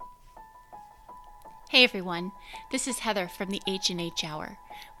Hey everyone, this is Heather from the H&H Hour.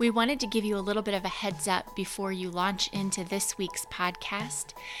 We wanted to give you a little bit of a heads up before you launch into this week's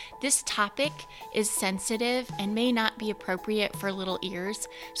podcast. This topic is sensitive and may not be appropriate for little ears.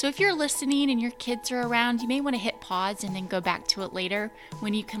 So if you're listening and your kids are around, you may want to hit pause and then go back to it later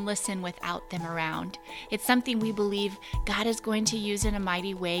when you can listen without them around. It's something we believe God is going to use in a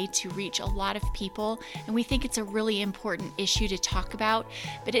mighty way to reach a lot of people, and we think it's a really important issue to talk about,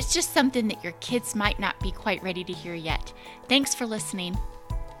 but it's just something that your kids might not be quite ready to hear yet. Thanks for listening.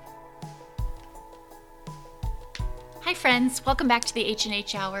 Hi friends, welcome back to the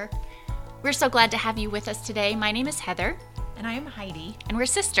H&H Hour. We're so glad to have you with us today. My name is Heather. And I am Heidi. And we're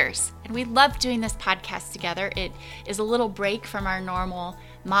sisters. And we love doing this podcast together. It is a little break from our normal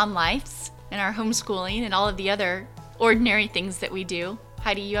mom lives and our homeschooling and all of the other ordinary things that we do.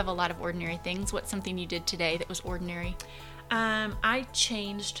 Heidi, you have a lot of ordinary things. What's something you did today that was ordinary? I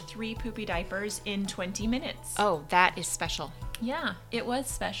changed 3 poopy diapers in 20 minutes. Oh, that is special. Yeah, it was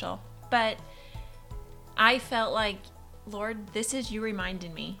special. But I felt like, Lord, this is you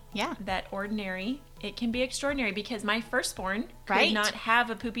reminding me that ordinary, it can be extraordinary, because my firstborn could not have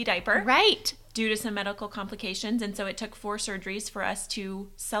a poopy diaper. Right. Due to some medical complications, and so it took 4 surgeries for us to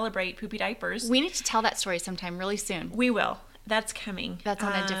celebrate poopy diapers. We need to tell that story sometime really soon. We will. That's coming. That's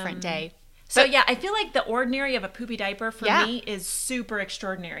on a different day. So yeah, I feel like the ordinary of a poopy diaper for me is super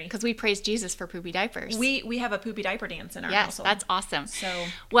extraordinary. Because we praise Jesus for poopy diapers. We have a poopy diaper dance in our household. Yes, that's awesome. So,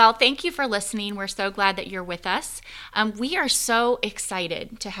 well, thank you for listening. We're so glad that you're with us. We are so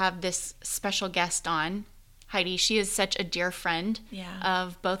excited to have this special guest on. Heidi, she is such a dear friend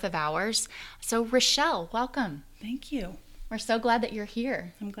of both of ours. So Richell, welcome. Thank you. We're so glad that you're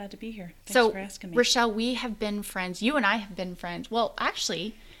here. I'm glad to be here. Thanks for asking me. Richell, we have been friends. You and I have been friends. Well,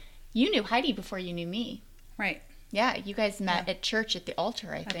 actually, you knew Heidi before you knew me. Right. Yeah, you guys met at church at the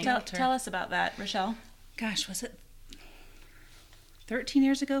altar, I think. Tell us about that, Richell. Gosh, was it 13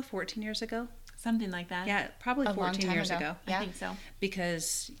 years ago, 14 years ago? Something like that. Yeah, probably 14 years ago. Yeah. I think so.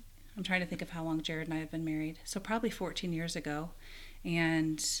 Because I'm trying to think of how long Jared and I have been married. So probably 14 years ago.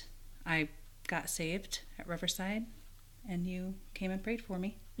 And I got saved at Riverside, and you came and prayed for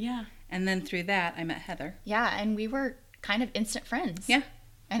me. Yeah. And then through that, I met Heather. Yeah, and we were kind of instant friends. Yeah.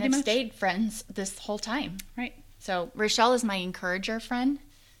 And have stayed friends this whole time. Right. So Richell is my encourager friend.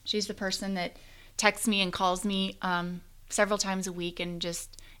 She's the person that texts me and calls me several times a week and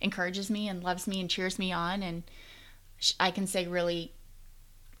just encourages me and loves me and cheers me on. And I can say really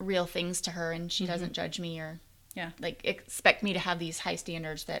real things to her, and she doesn't judge me or expect me to have these high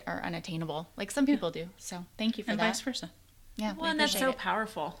standards that are unattainable, like some people do. So thank you for that. And vice versa. Yeah. Well, and that's so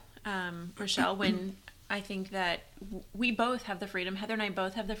powerful, Richell, when I think that we both have the freedom, Heather and I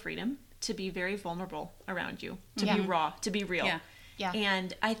both have the freedom to be very vulnerable around you, to be raw, to be real. Yeah.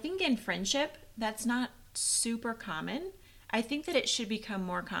 And I think in friendship, that's not super common. I think that it should become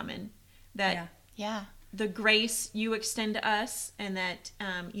more common. That the grace you extend to us, and that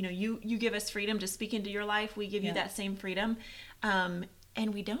you give us freedom to speak into your life. We give you that same freedom, and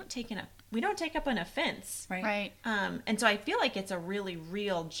we don't take up an offense. Right. And so I feel like it's a really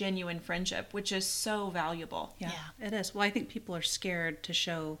real, genuine friendship, which is so valuable. Yeah, it is. Well, I think people are scared to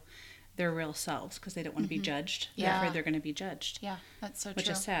show their real selves because they don't want to be judged. They're afraid they're going to be judged. Yeah, that's so true. Which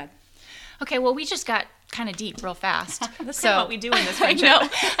is sad. Okay, well, we just got kind of deep real fast. That's kind of what we do in this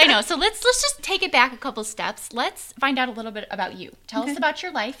friendship. I know. So let's just take it back a couple steps. Let's find out a little bit about you. Tell us about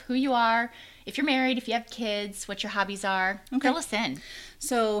your life, who you are, if you're married, if you have kids, what your hobbies are. Fill us in.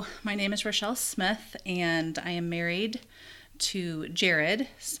 So my name is Richell Smith, and I am married to Jared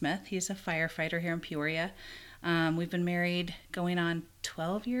Smith. He's a firefighter here in Peoria. We've been married going on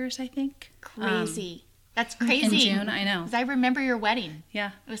 12 years, I think. Crazy. That's crazy. In June, I know. Because I remember your wedding.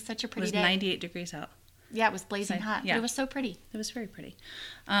 Yeah. It was such a pretty day. It was 98 degrees out. Yeah, it was blazing hot. Yeah. It was so pretty. It was very pretty.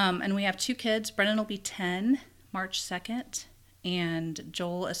 And we have 2 kids. Brennan will be 10 March 2nd, and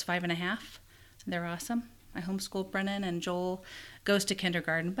Joel is 5.5. They're awesome. I homeschool Brennan, and Joel goes to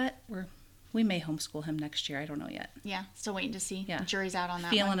kindergarten, but we may homeschool him next year. I don't know yet. Yeah, still waiting to see. Yeah. The jury's out on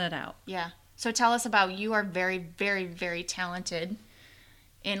that Feeling it out. Yeah. So tell us about, you are very, very, very talented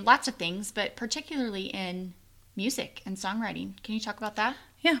in lots of things, but particularly in music and songwriting. Can you talk about that?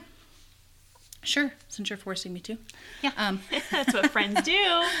 Yeah. Sure, since you're forcing me to. Yeah. That's what friends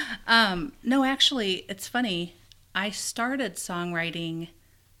do. No, actually, it's funny. I started songwriting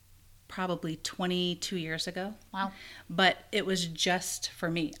probably 22 years ago. Wow. But it was just for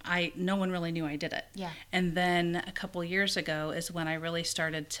me. No one really knew I did it. Yeah. And then a couple years ago is when I really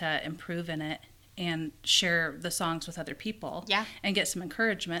started to improve in it and share the songs with other people. Yeah. And get some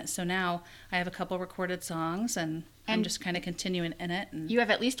encouragement. So now I have a couple recorded songs, and I'm just kind of continuing in it. And you have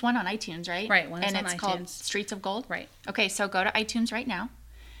at least one on iTunes, right? Right, one is on iTunes. And it's called Streets of Gold? Right. Okay, so go to iTunes right now.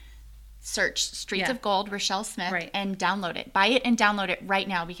 Search Streets of Gold, Richell Smith, and download it. Buy it and download it right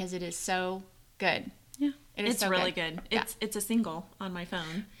now because it is so good. Yeah. It's so really good. It's a single on my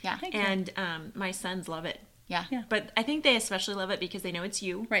phone. Yeah. And my sons love it. Yeah. But I think they especially love it because they know it's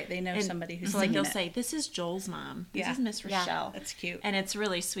you. Right. They know somebody who's like they'll say, "This is Joel's mom. This is Miss Richell." Yeah. That's cute. And it's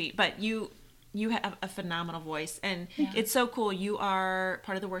really sweet. But you have a phenomenal voice, and it's so cool. You are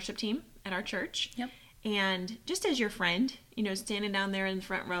part of the worship team at our church. Yep. And just as your friend, standing down there in the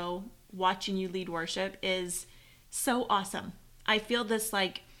front row watching you lead worship is so awesome. I feel this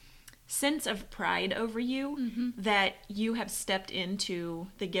sense of pride over you that you have stepped into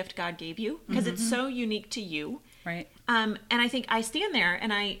the gift God gave you because it's so unique to you. Right. And I think I stand there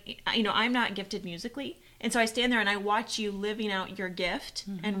and I'm not gifted musically. And so I stand there and I watch you living out your gift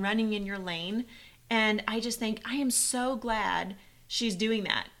and running in your lane. And I just think I am so glad she's doing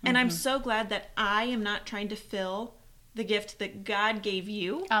that. And I'm so glad that I am not trying to fill the gift that God gave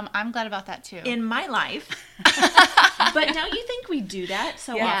you. I'm glad about that too. In my life. But don't you think we do that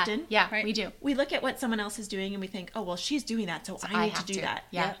so often? Yeah, right. We do. We look at what someone else is doing and we think, oh, well, she's doing that, so I need to do that.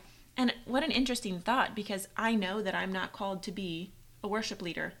 Yeah. And what an interesting thought, because I know that I'm not called to be a worship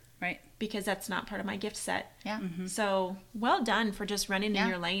leader. Right. Because that's not part of my gift set. Yeah. So well done for just running in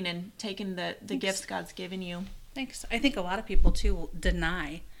your lane and taking the gifts God's given you. Thanks. I think a lot of people too will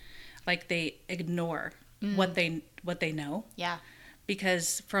deny, they ignore what they know. Yeah.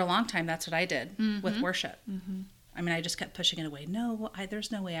 Because for a long time, that's what I did with worship. I mean, I just kept pushing it away. No,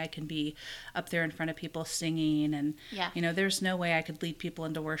 there's no way I can be up there in front of people singing. And, there's no way I could lead people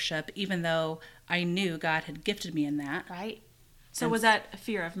into worship, even though I knew God had gifted me in that. Right. So was that a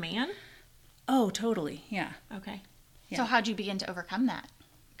fear of man? Oh, totally. Yeah. Okay. Yeah. So how'd you begin to overcome that?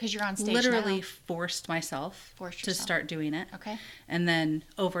 Because you're on stage literally now. Forced myself to start doing it. Okay. And then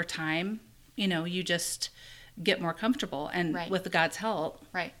over time, you just get more comfortable. And with God's help,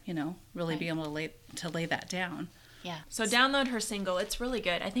 really be able to lay that down. Yeah. So download her single. It's really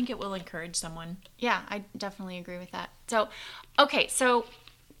good. I think it will encourage someone. Yeah, I definitely agree with that. So, okay, so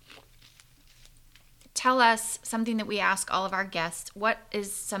tell us something that we ask all of our guests. What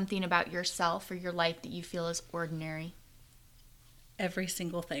is something about yourself or your life that you feel is ordinary? Every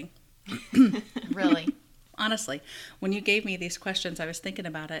single thing. Really? Honestly, when you gave me these questions, I was thinking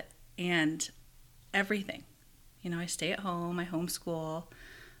about it, and everything. I stay at home, I homeschool.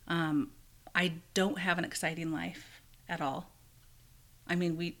 I don't have an exciting life at all. I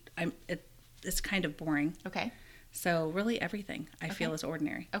mean, it's kind of boring. Okay. So really everything I feel is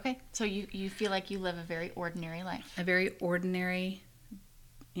ordinary. Okay. So you feel like you live a very ordinary life. A very ordinary,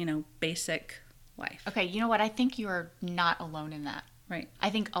 basic life. Okay. You know what? I think you are not alone in that. Right. I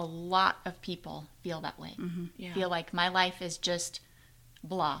think a lot of people feel that way. Yeah. Feel like my life is just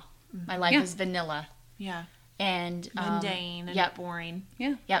blah. My life is vanilla. Yeah. And mundane and boring.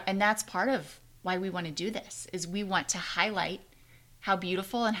 Yeah. Yeah. And that's part of why we want to do this, is we want to highlight how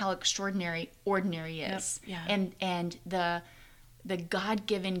beautiful and how extraordinary ordinary is. Yep. Yeah. And the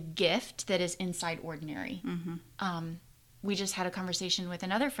God-given gift that is inside ordinary. We just had a conversation with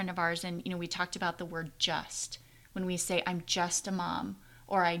another friend of ours, and we talked about the word just. When we say I'm just a mom,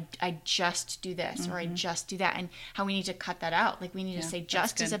 or I just do this, or I just do that, and how we need to cut that out. We need to say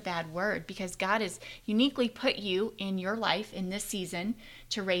just is a bad word, because God has uniquely put you in your life in this season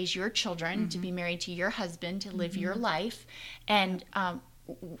to raise your children, to be married to your husband, to live your life. And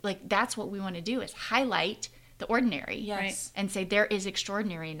that's what we want to do, is highlight the ordinary. Yes. And say there is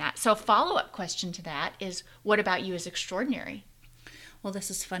extraordinary in that. So a follow-up question to that is, what about you is extraordinary? Well, this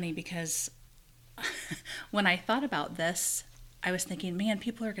is funny because when I thought about this, I was thinking, man,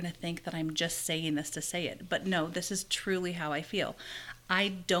 people are going to think that I'm just saying this to say it. But no, this is truly how I feel. I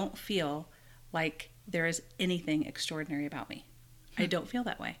don't feel like there is anything extraordinary about me. I don't feel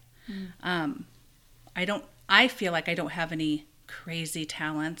that way. I feel like I don't have any crazy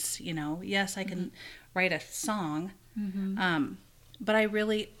talents, Yes, I can write a song. But I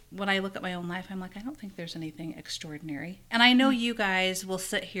really, when I look at my own life, I'm like, I don't think there's anything extraordinary. And I know you guys will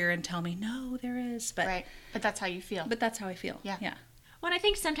sit here and tell me, no, there is. But right. But that's how you feel. But that's how I feel. Yeah. Well, I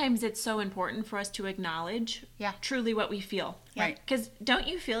think sometimes it's so important for us to acknowledge truly what we feel. Yeah. Right. Because don't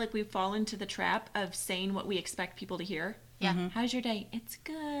you feel like we fall into the trap of saying what we expect people to hear? Yeah. How's your day? It's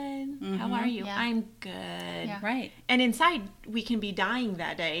good. How are you? Yeah. I'm good. Yeah. Right. And inside, we can be dying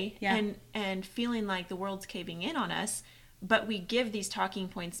that day Yeah. and feeling like the world's caving in on us. But we give these talking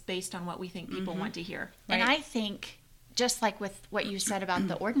points based on what we think people want to hear. And I think, just like with what you said about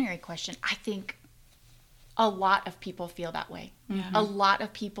the ordinary question, I think a lot of people feel that way. Mm-hmm. A lot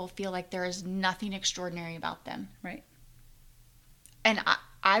of people feel like there is nothing extraordinary about them. Right. And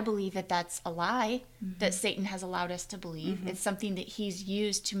I believe that that's a lie that Satan has allowed us to believe. Mm-hmm. It's something that he's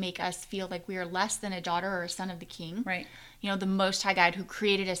used to make us feel like we are less than a daughter or a son of the king. Right. You know, the Most High God who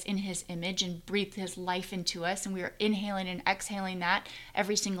created us in his image and breathed his life into us, and we are inhaling and exhaling that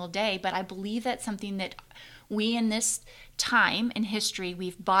every single day. But I believe that's something that we in this time in history,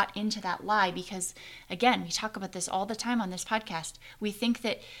 we've bought into that lie because, again, we talk about this all the time on this podcast. We think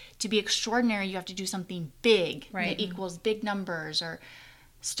that to be extraordinary, you have to do something big that equals big numbers, or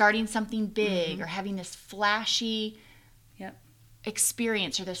starting something big, or having this flashy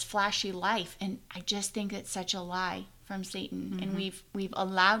experience or this flashy life. And I just think it's such a lie from Satan. And we've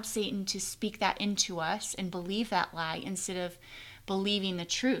allowed Satan to speak that into us and believe that lie instead of believing the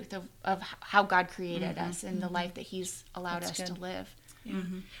truth of how God created us and the life that he's allowed us to live. Yeah.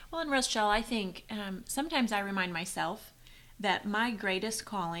 Well, and Richell, I think sometimes I remind myself that my greatest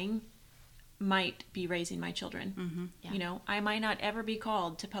calling might be raising my children. You know, I might not ever be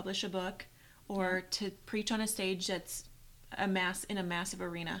called to publish a book or to preach on a stage that's in a massive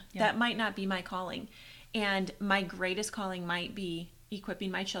arena. That might not be my calling. And my greatest calling might be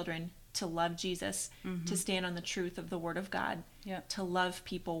equipping my children to love Jesus, to stand on the truth of the Word of God, to love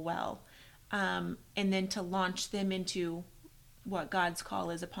people well, and then to launch them into what God's call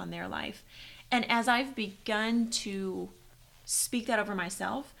is upon their life. And as I've begun to speak that over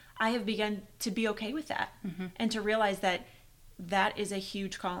myself, I have begun to be okay with that and to realize that that is a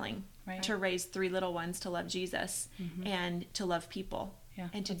huge calling, to raise 3 little ones to love Jesus and to love people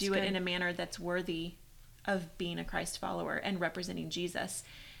and to do it in a manner that's worthy of being a Christ follower and representing Jesus.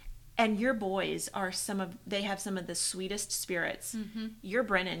 And your boys are they have some of the sweetest spirits. Your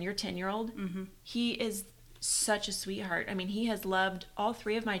Brennan, your 10-year-old, he is such a sweetheart. I mean, he has loved all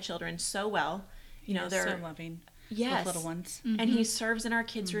 3 of my children so well. You know, they're so loving. Yes. Those little ones. And he serves in our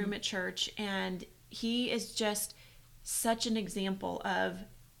kids' room at church. And he is just such an example of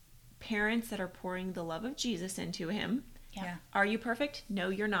parents that are pouring the love of Jesus into him. Yeah. Are you perfect? No,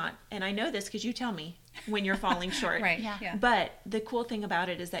 you're not. And I know this because you tell me when you're falling short. Yeah. But the cool thing about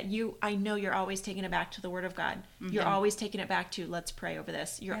it is that I know you're always taking it back to the Word of God. You're always taking it back to, let's pray over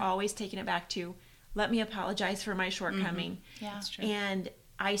this. You're always taking it back to, let me apologize for my shortcoming. Yeah, that's true. And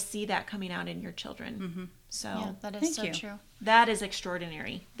I see that coming out in your children. So that is so true. That is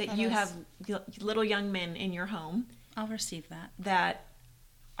extraordinary. That you have little young men in your home. I'll receive that. That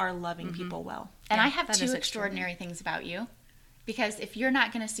are loving people well. And I have 2 extraordinary things about you. Because if you're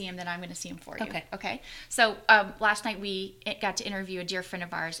not going to see him, then I'm going to see him for you. Okay. So last night we got to interview a dear friend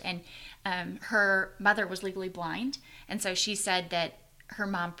of ours, and her mother was legally blind. And so she said that her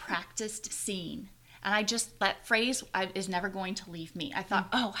mom practiced seeing. And that phrase is never going to leave me. I thought,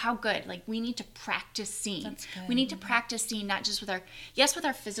 oh, how good. Like, we need to practice seeing. That's good. We need to practice seeing, not just with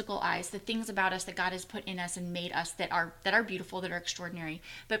our physical eyes, the things about us that God has put in us and made us that are beautiful, that are extraordinary,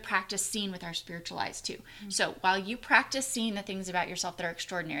 but practice seeing with our spiritual eyes too. So while you practice seeing the things about yourself that are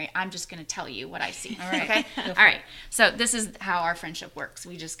extraordinary, I'm just going to tell you what I see. All right. Okay? All right. So this is how our friendship works.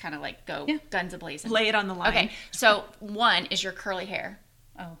 We just kind of like go guns a-blazing. Lay it on the line. Okay. So one is your curly hair.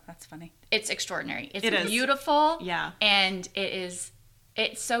 Oh, that's funny. It's extraordinary. It's It is. beautiful. Yeah. And it's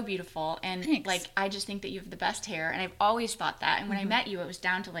so beautiful. And Thanks. like, I just think that you have the best hair. And I've always thought that. And when I met you, it was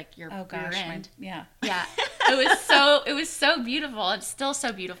down to like your rear end. Yeah. Yeah. It was so beautiful. It's still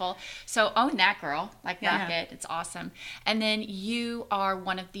so beautiful. So own that, girl. Like, rock it. It's awesome. And then you are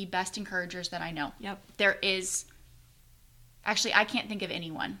one of the best encouragers that I know. Yep. There is... Actually, I can't think of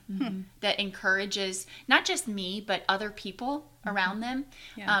anyone that encourages not just me, but other people around them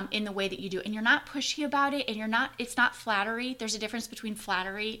in the way that you do. And you're not pushy about it, and it's not flattery. There's a difference between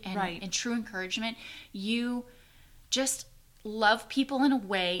flattery and true encouragement. You just love people in a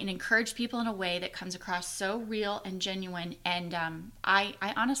way and encourage people in a way that comes across so real and genuine. And I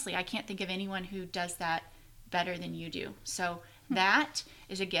honestly, I can't think of anyone who does that better than you do. So that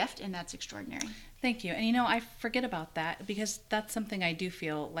is a gift, and that's extraordinary. Thank you. And I forget about that because that's something I do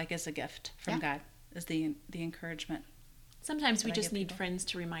feel like is a gift from God, is the encouragement. Sometimes we just need friends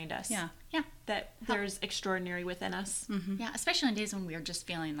to remind us that there's extraordinary within us. Yeah, especially on days when we're just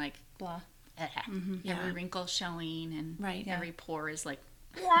feeling like Blah. Every wrinkle showing and every pore is like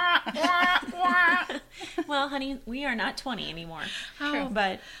Well, honey, we are not 20 anymore. True.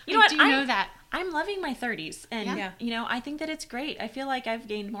 But you know what? I know that. I'm loving my 30s. And, I think that it's great. I feel like I've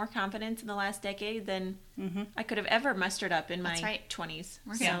gained more confidence in the last decade than I could have ever mustered up in my 20s.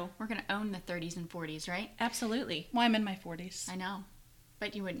 We're going to own the 30s and 40s, right? Absolutely. Well, I'm in my 40s. I know.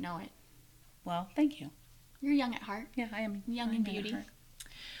 But you wouldn't know it. Well, thank you. You're young at heart. Yeah, I am. Young in beauty.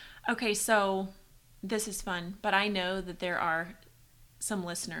 Okay, so this is fun, but I know that there are some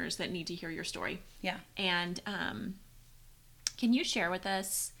listeners that need to hear your story. Yeah. And can you share with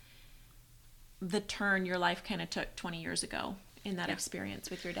us the turn your life kind of took 20 years ago in that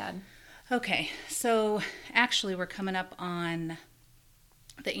experience with your dad? Okay. So actually we're coming up on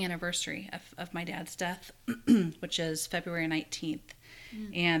the anniversary of my dad's death, which is February 19th.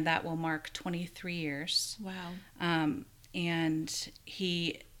 And that will mark 23 years. Wow. And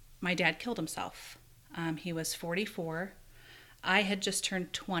my dad killed himself. He was 44. I had just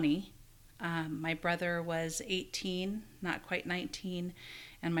turned 20. My brother was 18, not quite 19,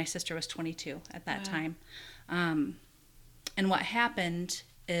 and my sister was 22 at that time. And what happened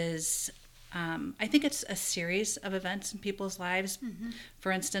is, I think it's a series of events in people's lives.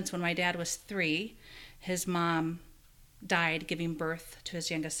 For instance, when my dad was 3, his mom died giving birth to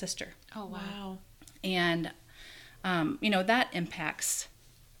his youngest sister. Oh, wow. And, that impacts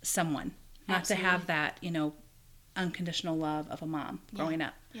someone. Not to have that, unconditional love of a mom growing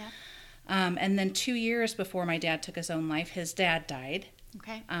up. Yeah. And then 2 years before my dad took his own life, his dad died.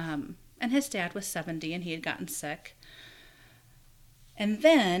 Okay. And his dad was 70 and he had gotten sick. And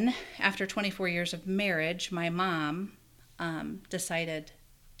then, after 24 years of marriage, my mom decided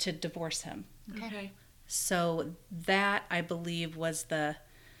to divorce him. Okay. So that, I believe, was the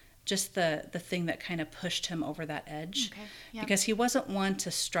thing that kind of pushed him over that edge. Okay. Yeah. Because he wasn't one to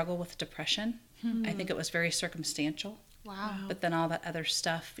struggle with depression. I think it was very circumstantial. Wow. But then all that other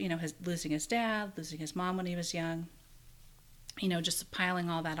stuff, losing his dad, losing his mom when he was young, just piling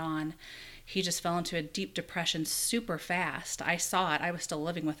all that on, he just fell into a deep depression super fast. I saw it. I was still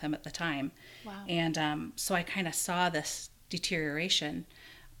living with him at the time. Wow. And so I kind of saw this deterioration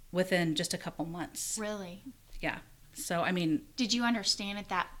within just a couple months. Really? Yeah. So, I mean... Did you understand at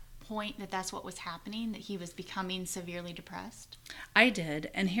that point that that's what was happening, that he was becoming severely depressed? I did.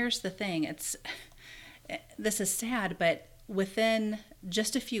 And here's the thing. This is sad, but within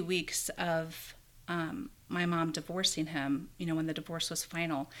just a few weeks of my mom divorcing him, when the divorce was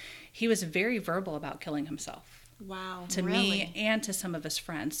final, he was very verbal about killing himself. Wow. To me and to some of his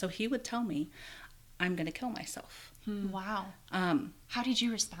friends. So he would tell me, I'm going to kill myself. Wow. How did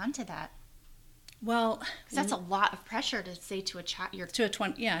you respond to that? Well, 'cause that's a lot of pressure to say to a child. To a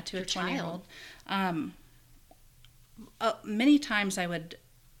 20-year-old. Many times I would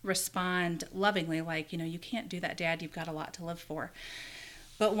respond lovingly, like, you can't do that, Dad. You've got a lot to live for.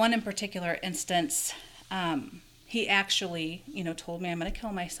 But one in particular instance, he actually, told me, I'm going to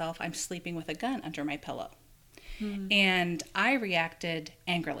kill myself. I'm sleeping with a gun under my pillow. And I reacted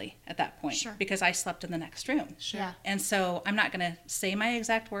angrily at that point. Sure. Because I slept in the next room. Sure. Yeah. And so I'm not going to say my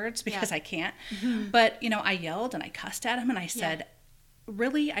exact words because I can't. But, I yelled and I cussed at him and I said,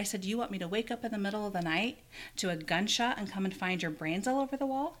 really? I said, you want me to wake up in the middle of the night to a gunshot and come and find your brains all over the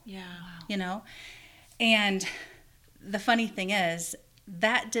wall? Yeah. Wow. And the funny thing is,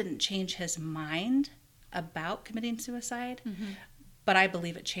 that didn't change his mind about committing suicide, but I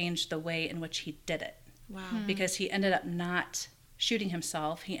believe it changed the way in which he did it. Wow. Because he ended up not shooting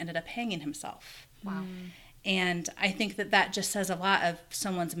himself, he ended up hanging himself. Wow. And I think that just says a lot of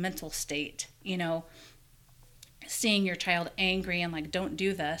someone's mental state, seeing your child angry and like, don't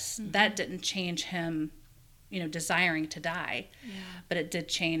do this, that didn't change him, desiring to die. Yeah. But it did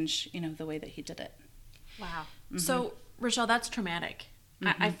change, the way that he did it. Wow. So, Richell, that's traumatic.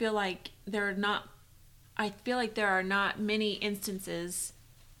 I feel like there are not many instances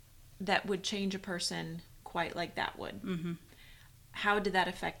that would change a person quite like that would. How did that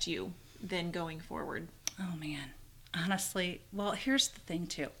affect you then going forward? Oh, man. Honestly, well, here's the thing,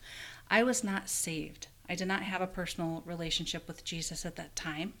 too. I was not saved. I did not have a personal relationship with Jesus at that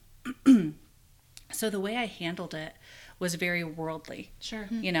time. So the way I handled it was very worldly. Sure.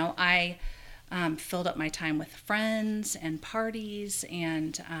 I filled up my time with friends and parties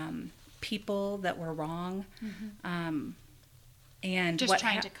and people that were wrong. And just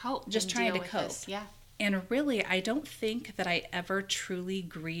trying to cope. Just trying to cope. This. Yeah. And really, I don't think that I ever truly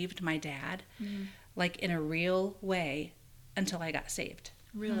grieved my dad, like in a real way, until I got saved.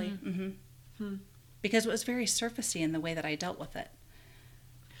 Really? Because it was very surfacey in the way that I dealt with it.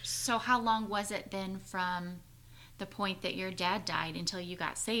 So how long was it then from the point that your dad died until you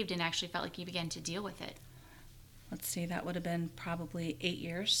got saved and actually felt like you began to deal with it? Let's see, that would have been probably 8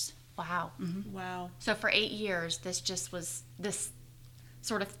 years. Wow. Wow. So for 8 years, this just was this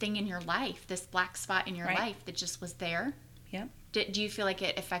sort of thing in your life, this black spot in your life that just was there. Yep. Do you feel like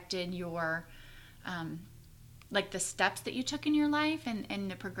it affected your, like the steps that you took in your life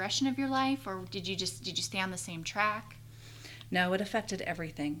and the progression of your life, or did you stay on the same track? No, it affected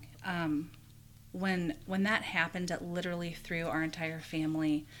everything. When that happened, it literally threw our entire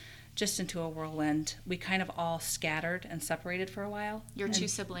family just into a whirlwind. We kind of all scattered and separated for a while. Your two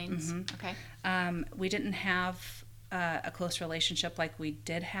siblings. Mm-hmm. Okay. We didn't have a close relationship like we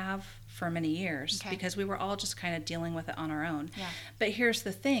did have for many years, because we were all just kind of dealing with it on our own. Yeah. But here's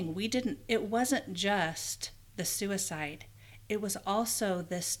the thing. It wasn't just the suicide. It was also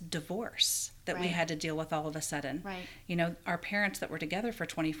this divorce that we had to deal with all of a sudden. Right. You know, our parents that were together for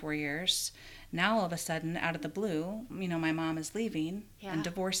 24 years, now all of a sudden, out of the blue, you know, my mom is leaving and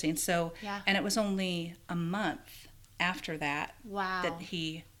divorcing. So, and it was only a month after that that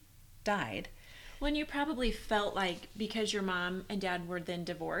he died. When you probably felt like, because your mom and dad were then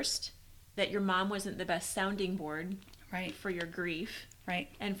divorced, that your mom wasn't the best sounding board for your grief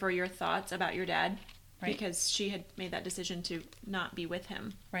and for your thoughts about your dad, because she had made that decision to not be with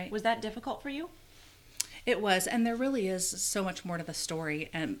him. Was that difficult for you? It was, and there really is so much more to the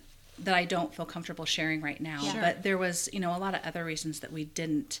story that I don't feel comfortable sharing right now. Sure. But there was, you know, a lot of other reasons that we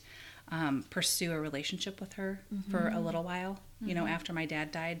didn't pursue a relationship with her for a little while. You know, after my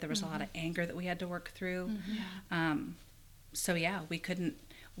dad died, there was a lot of anger that we had to work through. So yeah, we couldn't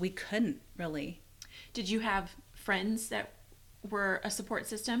really. Did you have friends that were a support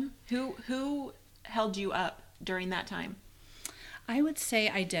system? Who held you up during that time? I would say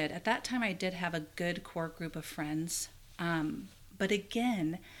I did. At that time, I did have a good core group of friends. But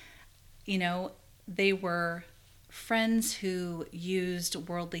again, you know, they were friends who used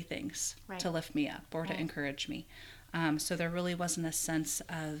worldly things to lift me up or to encourage me. So there really wasn't a sense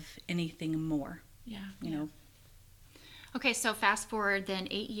of anything more. You know. Okay, so fast forward then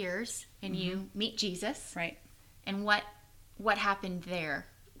 8 years, and you meet Jesus. Right. And what happened there?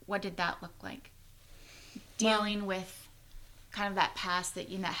 What did that look like? Dealing with kind of that past, that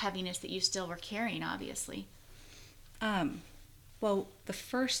heaviness that you still were carrying, obviously. Well, the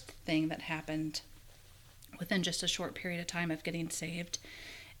first thing that happened within just a short period of time of getting saved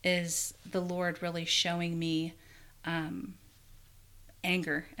is the Lord really showing me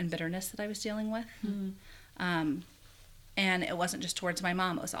anger and bitterness that I was dealing with. And it wasn't just towards my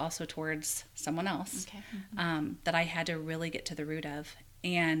mom, it was also towards someone else that I had to really get to the root of.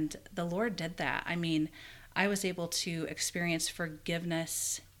 And the Lord did that. I mean, I was able to experience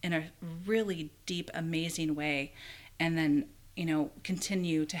forgiveness in a really deep, amazing way. And then, you know,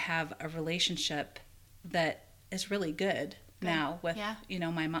 continue to have a relationship that is really good now with, you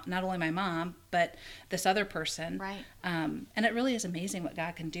know, my mom, not only my mom, but this other person. Right. And it really is amazing what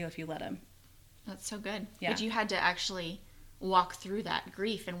God can do if you let him. That's so good. Yeah. But you had to actually walk through that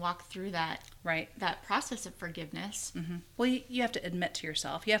grief and walk through that that process of forgiveness. Well, you have to admit to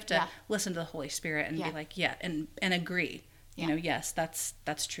yourself. You have to listen to the Holy Spirit and be like, and agree. You know, yes,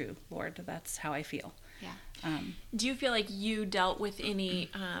 that's true, Lord. That's how I feel. Yeah. Do you feel like you dealt with any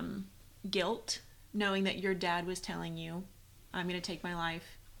guilt, knowing that your dad was telling you, I'm going to take my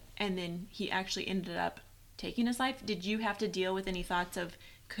life, and then he actually ended up taking his life? Did you have to deal with any thoughts of,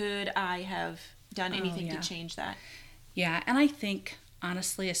 could I have done anything to change that? Yeah, and I think,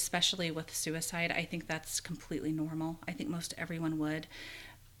 honestly, especially with suicide, I think that's completely normal. I think most everyone would.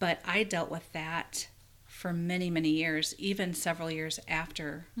 But I dealt with that for many, many years, even several years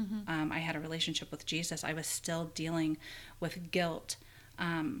after I had a relationship with Jesus. I was still dealing with guilt.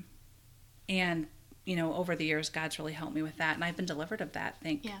 And, you know, over the years, God's really helped me with that. And I've been delivered of that,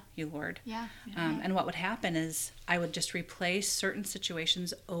 thank you, Lord. And what would happen is I would just replay certain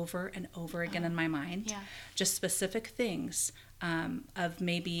situations over and over again in my mind. Just specific things of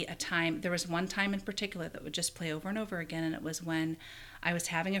maybe a time. There was one time in particular that would just play over and over again. And it was when I was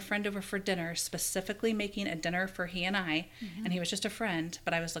having a friend over for dinner, specifically making a dinner for he and I. And he was just a friend,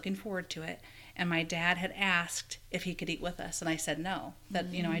 but I was looking forward to it. And my dad had asked if he could eat with us. And I said no,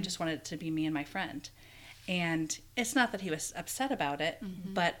 that, you know, I just wanted it to be me and my friend. And it's not that he was upset about it,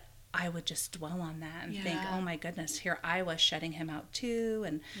 but I would just dwell on that and think, oh my goodness, here I was shutting him out too.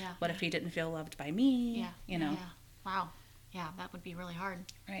 And what if he didn't feel loved by me? You know? Wow. Yeah, that would be really hard,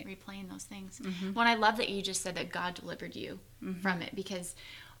 replaying those things. Well, and I love that you just said that God delivered you from it, because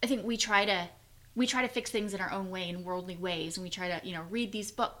I think we try to fix things in our own way, in worldly ways, and we try to, you know, read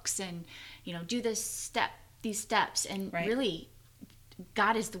these books and, you know, do these steps, and really,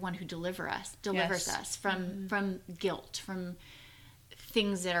 God is the one who delivers us from guilt, from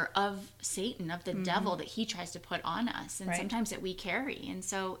things that are of Satan, of the devil, that he tries to put on us, and sometimes that we carry. And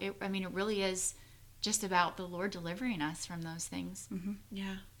so, it really is just about the Lord delivering us from those things.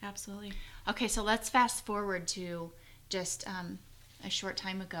 Yeah, absolutely. Okay, so let's fast forward to just a short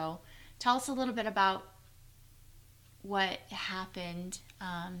time ago. Tell us a little bit about what happened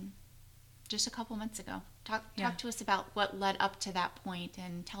just a couple months ago. Talk to us about what led up to that point,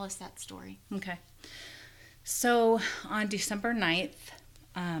 and tell us that story. Okay. So on December 9th,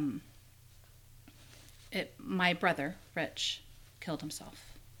 my brother, Rich, killed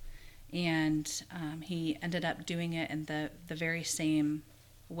himself. And he ended up doing it in the very same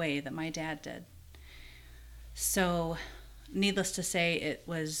way that my dad did. So, needless to say, it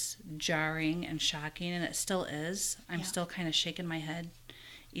was jarring and shocking, and it still is. I'm still kind of shaking my head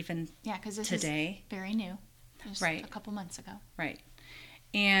even because this today. Is very new. Just a couple months ago. Right.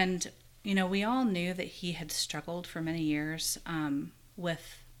 And, we all knew that he had struggled for many years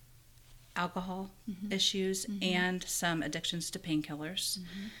with alcohol issues and some addictions to painkillers.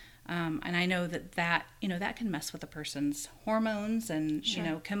 And I know that can mess with a person's hormones and,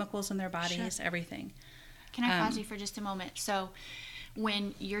 chemicals in their bodies, everything. Can I pause you for just a moment? So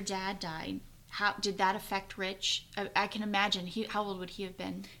when your dad died, how did that affect Rich? I can imagine. How old would he have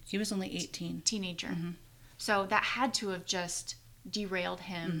been? He was only 18. Teenager. So that had to have just derailed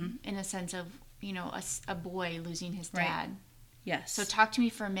him in a sense of, a boy losing his dad. Right. Yes. So talk to me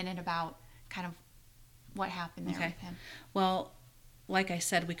for a minute about kind of what happened there with him. Well, like I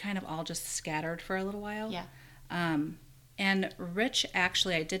said, we kind of all just scattered for a little while. Yeah. And Rich,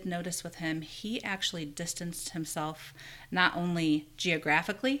 actually, I did notice with him, he actually distanced himself not only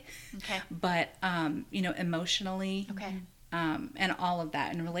geographically, but, emotionally, and all of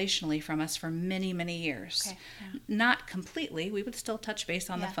that, and relationally from us for many, many years. Okay. Yeah. Not completely. We would still touch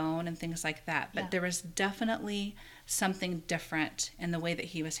base on the phone and things like that, but there was definitely something different in the way that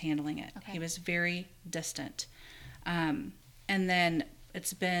he was handling it. Okay. He was very distant. And then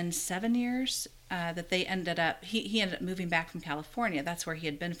it's been 7 years that they ended up, he ended up moving back from California. That's where he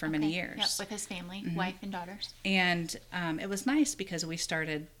had been for many years. Yep, with his family, wife and daughters. And it was nice because we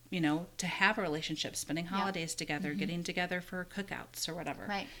started, to have a relationship, spending holidays together, getting together for cookouts or whatever.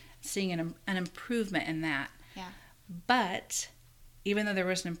 Right. Seeing an improvement in that. Yeah. But even though there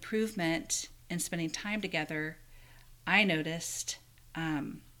was an improvement in spending time together, I noticed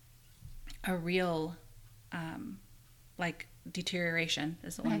a real, deterioration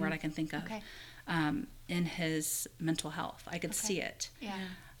is the only word I can think of, in his mental health. I could see it.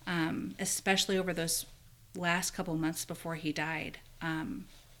 Yeah. Especially over those last couple months before he died.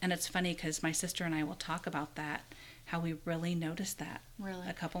 And it's funny because my sister and I will talk about that, how we really noticed that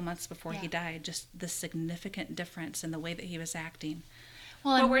a couple months before he died, just the significant difference in the way that he was acting.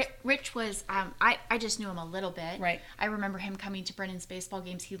 Well, and Rich was, I just knew him a little bit. Right. I remember him coming to Brennan's baseball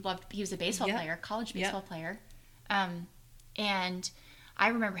games. He was a baseball player, college baseball player. And I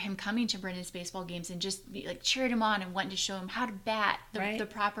remember him coming to Brennan's baseball games and just cheering him on and wanting to show him how to bat the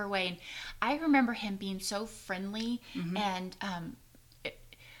proper way. And I remember him being so friendly and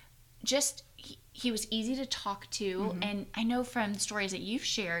he was easy to talk to. And I know from stories that you've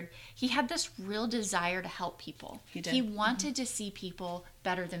shared, he had this real desire to help people. He did. He wanted to see people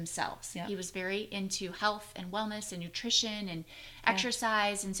better themselves. Yep. He was very into health and wellness and nutrition and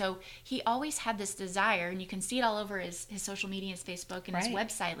exercise. And so he always had this desire, and you can see it all over his social media, his Facebook and his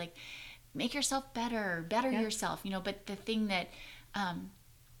website, make yourself better yourself, but the thing that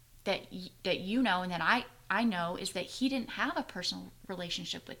that and that I know is that he didn't have a personal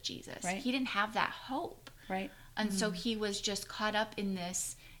relationship with Jesus. Right. He didn't have that hope. Right. And so he was just caught up in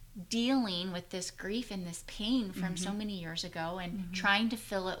this dealing with this grief and this pain from so many years ago and trying to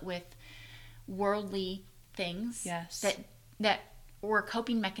fill it with worldly things that were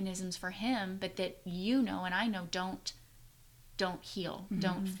coping mechanisms for him, but that and I know don't heal,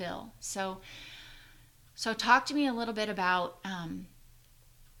 don't fill. So talk to me a little bit about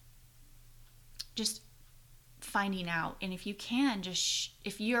just finding out, and if you can,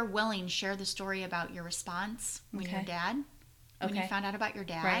 if you're willing, share the story about your response when you found out about your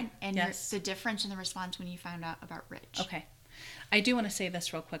dad, and the difference in the response when you found out about Rich. Okay. I do want to say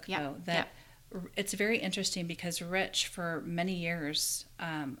this real quick, though, that it's very interesting because Rich, for many years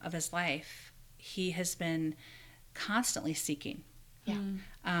of his life, he has been constantly seeking.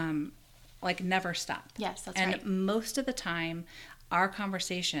 Yeah. Never stop. Yes, that's and right. And most of the time, our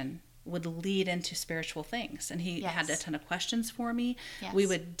conversation would lead into spiritual things, and he had a ton of questions for me. We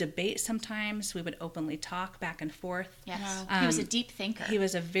would debate sometimes. We would openly talk back and forth. He was a deep thinker. He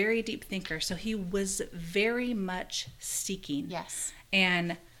was a very deep thinker, so he was very much seeking.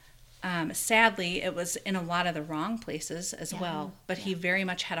 And sadly, it was in a lot of the wrong places as well, but he very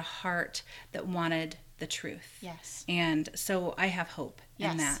much had a heart that wanted the truth. And so I have hope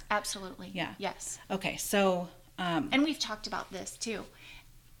in that. Absolutely. Okay, so and we've talked about this too.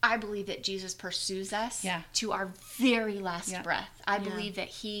 I believe that Jesus pursues us to our very last breath. I believe that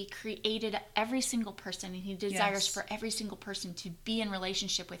he created every single person, and he desires for every single person to be in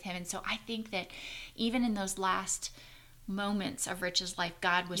relationship with him. And so I think that even in those last moments of Rich's life,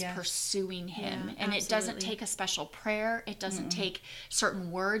 God was pursuing him. And it doesn't take a special prayer. It doesn't take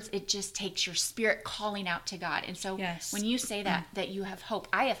certain words. It just takes your spirit calling out to God. And so when you say that you have hope,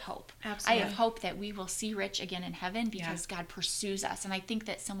 I have hope. Absolutely. I have hope that we will see Rich again in heaven because God pursues us. And I think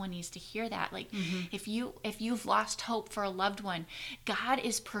that someone needs to hear that. Like if you've lost hope for a loved one, God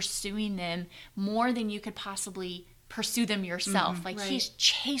is pursuing them more than you could possibly pursue them yourself. Like he's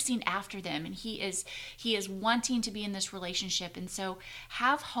chasing after them, and he is wanting to be in this relationship. And so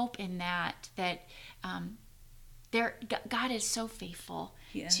have hope in that God is so faithful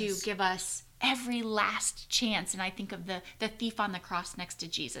to give us every last chance. And I think of the thief on the cross next to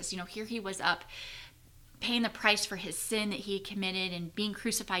Jesus. Here he was up paying the price for his sin that he had committed and being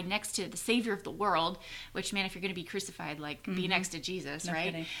crucified next to the Savior of the world, which, man, if you're going to be crucified, like be next to Jesus,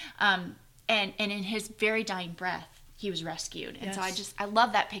 right? And in his very dying breath, he was rescued. And so I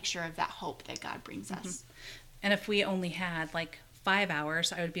love that picture of that hope that God brings us. And if we only had like 5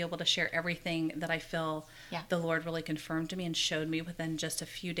 hours, I would be able to share everything that I feel the Lord really confirmed to me and showed me within just a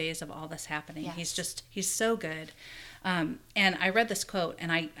few days of all this happening. He's so good. And I read this quote,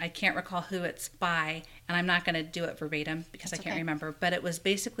 and I can't recall who it's by, and I'm not going to do it verbatim because I can't remember, but it was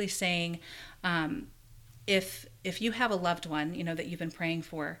basically saying, if you have a loved one, that you've been praying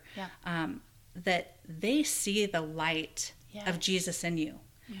for, that they see the light of Jesus in you.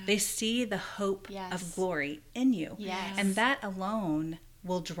 They see the hope of glory in you. And that alone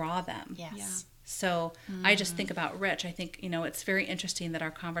will draw them. So I just think about Rich. I think, it's very interesting that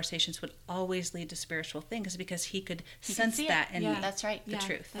our conversations would always lead to spiritual things because he could sense that in me. That's right. The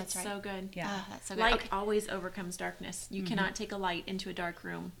truth. That's so good. That's so good. Light always overcomes darkness. You cannot take a light into a dark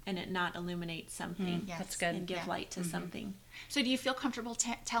room and it not illuminate something. That's good. And give light to something. So do you feel comfortable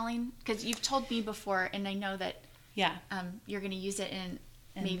telling? Because you've told me before, and I know that you're going to use it in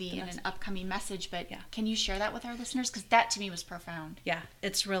an upcoming message, but can you share that with our listeners? Because that to me was profound. Yeah,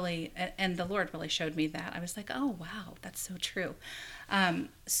 it's really, and the Lord really showed me that. I was like, oh, wow, that's so true.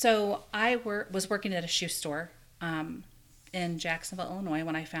 So I was working at a shoe store in Jacksonville, Illinois,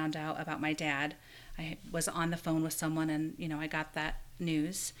 when I found out about my dad. I was on the phone with someone, and, I got that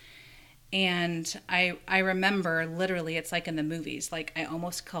news. And I remember literally, it's like in the movies, like I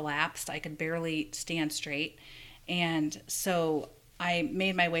almost collapsed. I could barely stand straight. And so I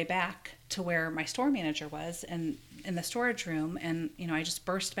made my way back to where my store manager was and in the storage room. And, I just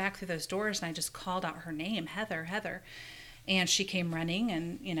burst back through those doors and I just called out her name, Heather. And she came running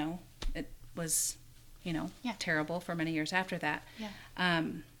and, it was, terrible for many years after that.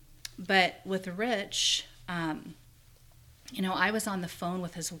 But with Rich, I was on the phone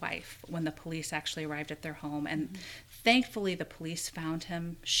with his wife when the police actually arrived at their home. And thankfully, the police found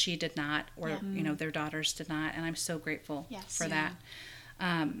him. She did not, or, their daughters did not. And I'm so grateful for that.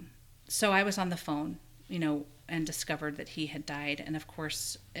 So I was on the phone, and discovered that he had died. And, of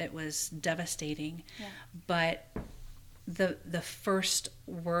course, it was devastating. But the first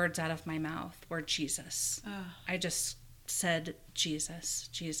words out of my mouth were Jesus. I just said Jesus,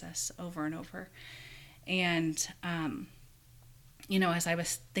 Jesus, over and over. And, as I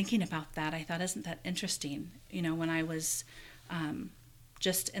was thinking about that, I thought, isn't that interesting? When I was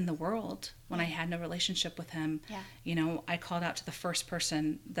just in the world, when I had no relationship with him, I called out to the first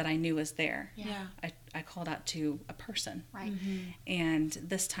person that I knew was there. I called out to a person. Right. And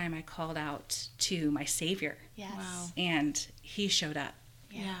this time I called out to my Savior. Yes. Wow. And he showed up.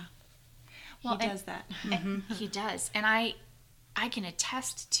 Well, he does that. He does. And I can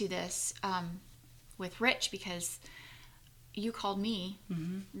attest to this with Rich because you called me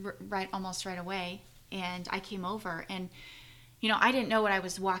almost right away, and I came over, and I didn't know what I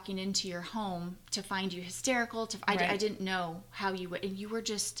was walking into your home to find you hysterical. I didn't know how you would, and you were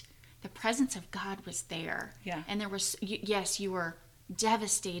just, the presence of God was there. And there was, you were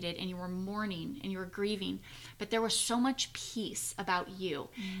devastated, and you were mourning, and you were grieving, but there was so much peace about you.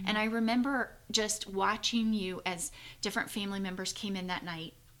 And I remember just watching you as different family members came in that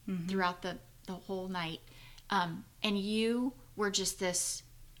night, throughout the whole night. And you were just this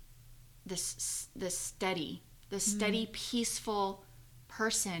steady, peaceful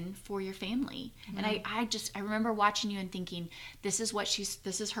person for your family. And I remember watching you and thinking, this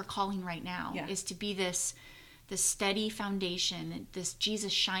is her calling right now, is to be this steady foundation, this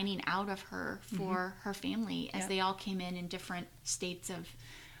Jesus shining out of her for her family as they all came in different states of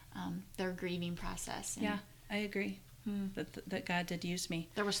their grieving process. And I agree. That God did use me.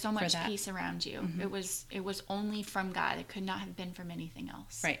 There was so much peace around you. It was only from God. It could not have been from anything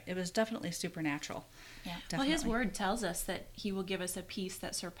else. Right. It was definitely supernatural. Yeah. Definitely. Well, His Word tells us that He will give us a peace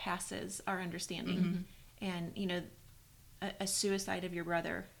that surpasses our understanding. And a suicide of your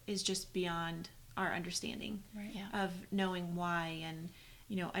brother is just beyond our understanding Right. Yeah. of knowing why, and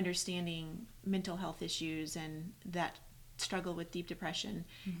understanding mental health issues and that struggle with deep depression.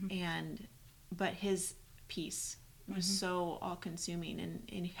 But his peace was so all consuming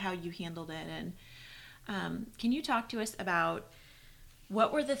in how you handled it. And can you talk to us about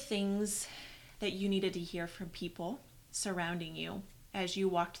what were the things that you needed to hear from people surrounding you as you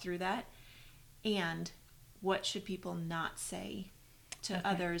walked through that, and what should people not say to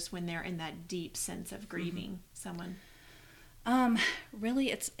others when they're in that deep sense of grieving someone?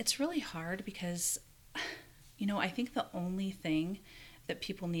 Really, it's really hard because, I think the only thing that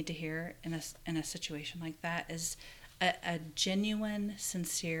people need to hear in a situation like that is a genuine,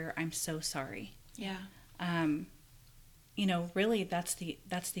 sincere, "I'm so sorry." Yeah. Really, that's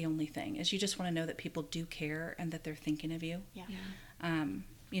the only thing, is you just want to know that people do care and that they're thinking of you. Yeah. And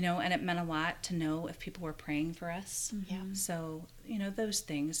it meant a lot to know if people were praying for us. Yeah. So, those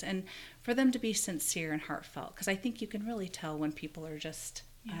things, and for them to be sincere and heartfelt, because I think you can really tell when people are just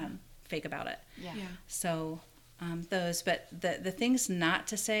fake about it. Yeah. Yeah. So, but the things not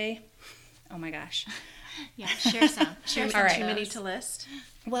to say, oh my gosh. Yeah. Share some. All right. Too many to list.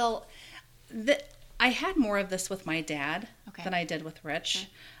 Well, I had more of this with my dad than I did with Rich.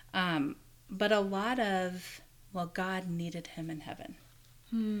 Okay. But a lot of, God needed him in heaven.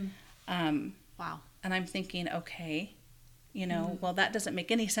 Wow. And I'm thinking, okay, that doesn't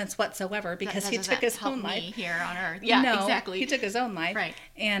make any sense whatsoever, because he That took his help own me life here on earth. Yeah, No, exactly. He took his own life. Right.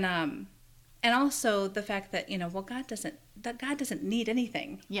 And also the fact that, God doesn't need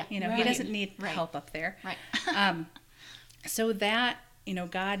anything. Yeah. He Right. doesn't need Right. help up there. Right. So that,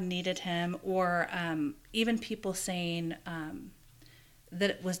 God needed him, or even people saying that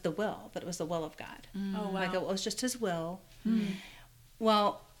it was the will of God. Oh, wow. Like it was just his will.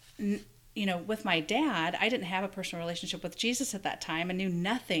 Well, with my dad, I didn't have a personal relationship with Jesus at that time and knew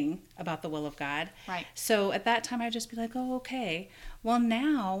nothing about the will of God. Right. So at that time, I'd just be like, oh, okay. Well,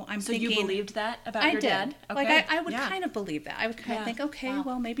 now I'm So thinking... you believed that about I your did. dad? Like, Okay. I would Yeah. kind of believe that. I would kind of think, okay, Wow.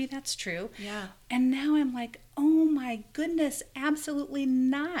 well, maybe that's true. Yeah. And now I'm like, oh my goodness, absolutely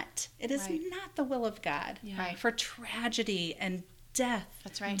not. It is Right. not the will of God. Yeah. Right. For tragedy and death.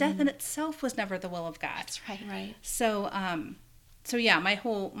 That's right. Death in itself was never the will of God. That's right. Right. So yeah, my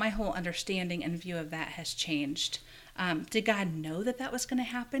whole understanding and view of that has changed. Did God know that was going to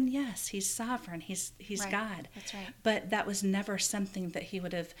happen? Yes, He's sovereign. He's Right. God. That's right. But that was never something that He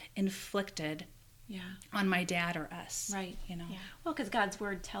would have inflicted Yeah. on my dad or us. Right. Yeah. Well, because God's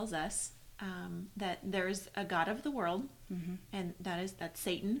word tells us that there's a God of the world, and that's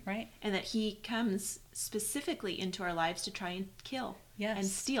Satan, Right. and that he comes specifically into our lives to try and kill, Yes. and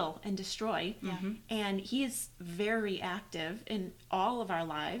steal and destroy. Yeah. And he is very active in all of our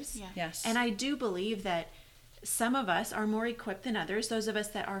lives. Yeah. Yes. And I do believe that some of us are more equipped than others, those of us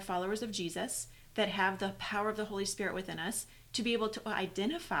that are followers of Jesus, that have the power of the Holy Spirit within us, to be able to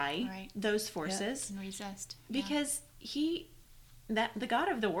identify Right. those forces. And resist. Because the God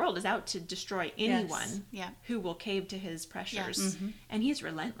of the world is out to destroy anyone Yeah. who will cave to his pressures. Mm-hmm. And he's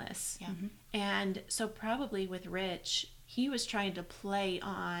relentless. Yeah. And so probably with Rich, he was trying to play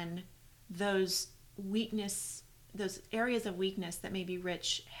on those areas of weakness that maybe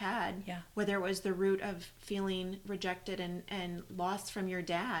Rich had, Yeah. whether it was the root of feeling rejected and lost from your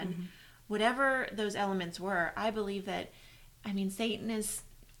dad, Mm-hmm. whatever those elements were. I believe that, Satan is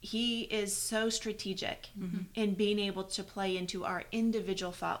so strategic in being able to play into our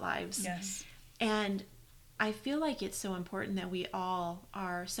individual thought lives. Yes. And I feel like it's so important that we all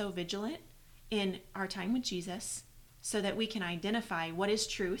are so vigilant in our time with Jesus, so that we can identify what is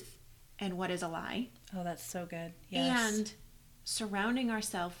truth and what is a lie. Oh, that's so good. Yes. And surrounding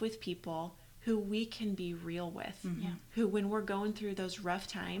ourselves with people who we can be real with, Mm-hmm. Yeah. who, when we're going through those rough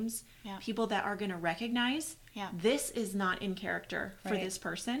times, Yeah. people that are going to recognize Yeah. this is not in character for Right. this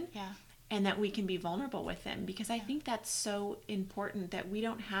person, Yeah. and that we can be vulnerable with them. Because I think that's so important, that we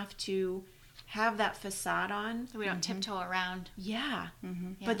don't have to have that facade on. So we don't tiptoe around. Yeah.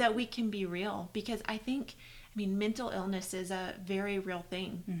 Mm-hmm. Yeah. But that we can be real. Because I think, mental illness is a very real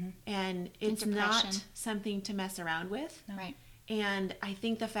thing. And it's not depression. something to mess around with. No. Right. And I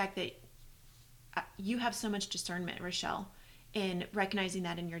think the fact that you have so much discernment, Richell, in recognizing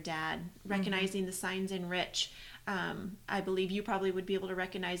that in your dad, recognizing the signs in Rich. I believe you probably would be able to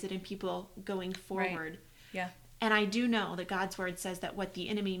recognize it in people going forward. Yeah. And I do know that God's word says that what the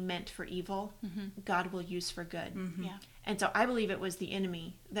enemy meant for evil, God will use for good. Yeah. And so I believe it was the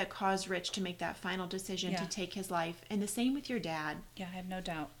enemy that caused Rich to make that final decision Yeah. to take his life. And the same with your dad. Yeah, I have no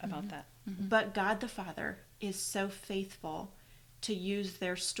doubt about that. But God the Father is so faithful to use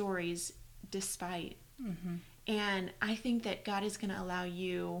their stories despite. And I think that God is going to allow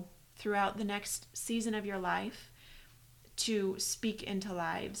you, throughout the next season of your life to speak into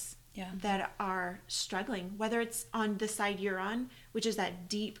lives that are struggling, whether it's on the side you're on, which is that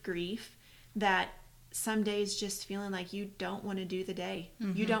deep grief, that some days just feeling like you don't want to do the day.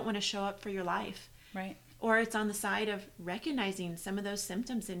 You don't want to show up for your life. Right. Or it's on the side of recognizing some of those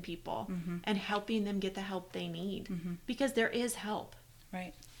symptoms in people and helping them get the help they need, because there is help.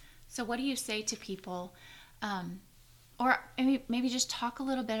 Right. So what do you say to people, or maybe just talk a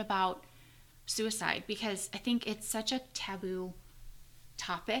little bit about suicide, because I think it's such a taboo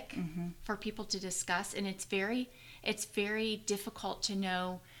topic for people to discuss, and it's very difficult to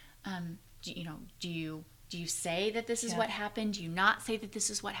know, do you say that this is what happened? Do you not say that this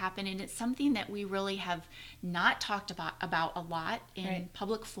is what happened? And it's something that we really have not talked about a lot in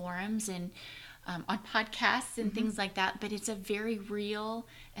public forums and on podcasts and things like that. But it's a very real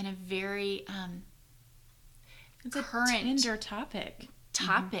and a very it's current, a tender topic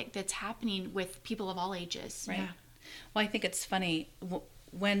that's happening with people of all ages. Right. Yeah. Well, I think it's funny.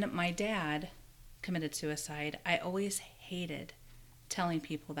 When my dad committed suicide, I always hated telling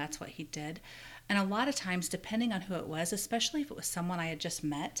people that's what he did. And a lot of times, depending on who it was, especially if it was someone I had just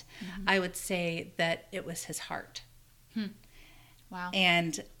met, I would say that it was his heart. Wow.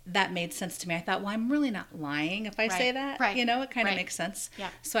 And that made sense to me. I thought, well, I'm really not lying if I say that. Right. You know, it kind of makes sense. Yeah.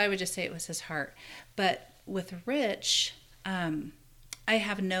 So I would just say it was his heart. But with Rich, I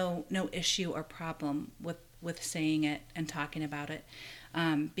have no issue or problem with saying it and talking about it,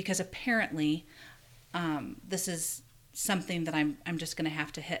 because apparently this is something that I'm just going to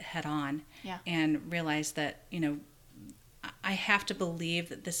have to hit head on and realize that, I have to believe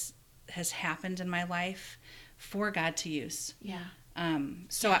that this has happened in my life for God to use.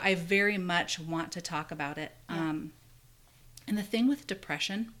 So I very much want to talk about it. And the thing with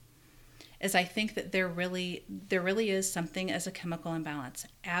depression is I think that there really is something as a chemical imbalance.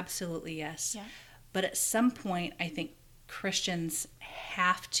 Absolutely, yes. Yeah. But at some point, I think Christians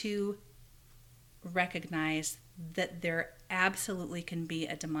have to recognize that there absolutely can be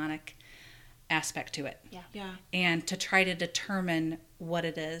a demonic aspect to it. And to try to determine what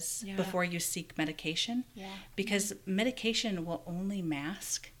it is before you seek medication. Because medication will only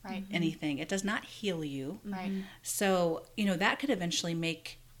mask anything. It does not heal you. So, that could eventually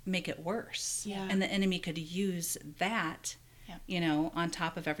make it worse. And the enemy could use that, on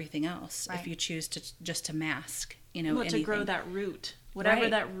top of everything else if you choose to mask, anything. To grow that root, whatever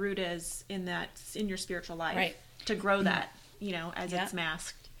that root is in your spiritual life, to grow that, as it's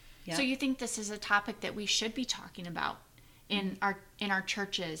masked. So you think this is a topic that we should be talking about in our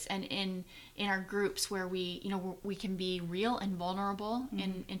churches and in our groups where we can be real and vulnerable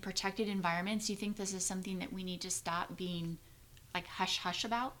in protected environments? You think this is something that we need to stop being like hush hush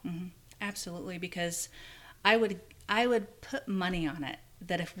about? Absolutely, because I would put money on it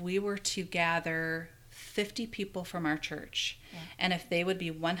that if we were to gather 50 people from our church, and if they would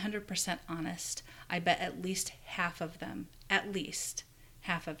be 100% honest, I bet at least half of them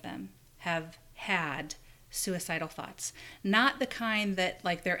have had suicidal thoughts. Not the kind that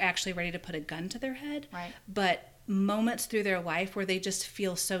like they're actually ready to put a gun to their head, but moments through their life where they just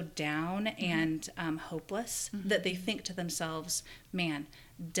feel so down and hopeless that they think to themselves, man,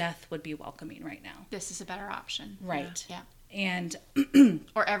 death would be welcoming right now. This is a better option. Right. Yeah. And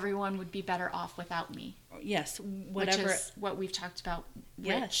or everyone would be better off without me. Yes, whatever. Which is what we've talked about.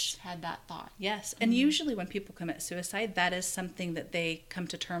 Rich had that thought. Yes, and usually when people commit suicide, that is something that they come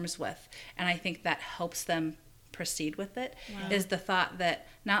to terms with, and I think that helps them proceed with it. Is the thought that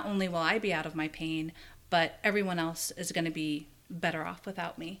not only will I be out of my pain, but everyone else is going to be better off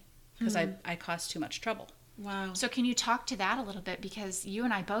without me because I cause too much trouble. Wow. So can you talk to that a little bit, because you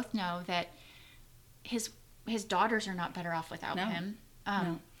and I both know that his daughters are not better off without him.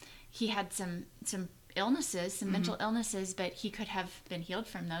 No. He had some illnesses, some mental illnesses, but he could have been healed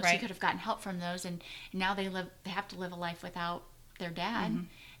from those. Right. He could have gotten help from those, and now they have to live a life without their dad.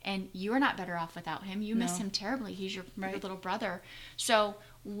 And you're not better off without him. You miss him terribly. He's your little brother. So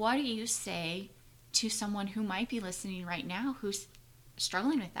what do you say to someone who might be listening right now who's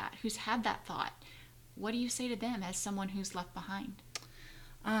struggling with that, who's had that thought? What do you say to them as someone who's left behind?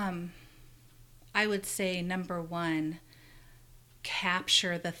 I would say, number one,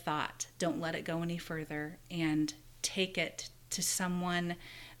 capture the thought. Don't let it go any further, and take it to someone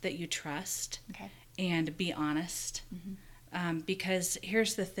that you trust and be honest. Because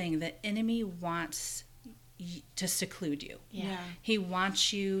here's the thing, the enemy wants to seclude you. He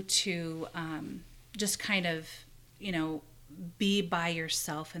wants you to just kind of, be by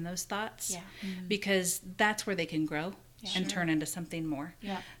yourself in those thoughts, because that's where they can grow and turn into something more.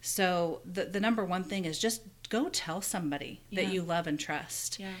 So the number one thing is just go tell somebody that you love and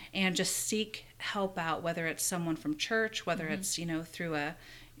trust, and just seek help out, whether it's someone from church, whether it's, through a,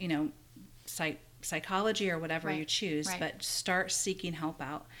 psychology or whatever you choose, but start seeking help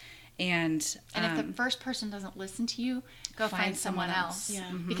out. And if the first person doesn't listen to you, go find someone else. Yeah.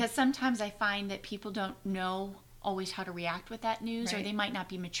 Because sometimes I find that people don't know always how to react with that news, or they might not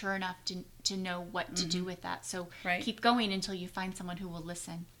be mature enough to know what to do with that. So keep going until you find someone who will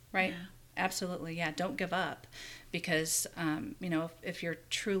listen. Right. Yeah. Absolutely. Yeah. Don't give up, because, if you're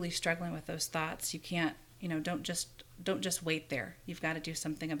truly struggling with those thoughts, you can't, don't just wait there. You've got to do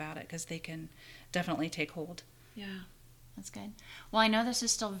something about it, because they can definitely take hold. Yeah. That's good. Well, I know this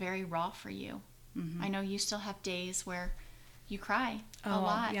is still very raw for you. I know you still have days where you cry a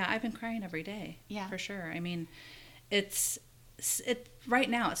lot. Yeah, I've been crying every day. Yeah. For sure. I mean, it right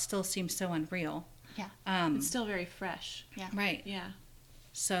now it still seems so unreal. Yeah. It's still very fresh. Yeah. Right. Yeah.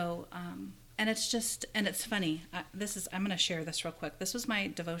 So, and it's funny. I'm going to share this real quick. This was my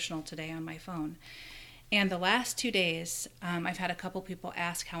devotional today on my phone. And the last 2 days, I've had a couple people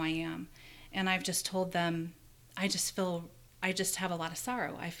ask how I am. And I've just told them, I just have a lot of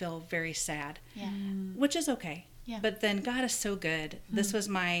sorrow. I feel very sad, which is okay. Yeah. But then God is so good. This was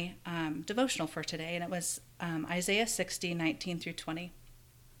my devotional for today, and it was Isaiah 60:19-20.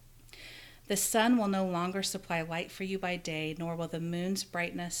 The sun will no longer supply light for you by day, nor will the moon's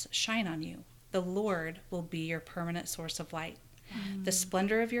brightness shine on you. The Lord will be your permanent source of light. The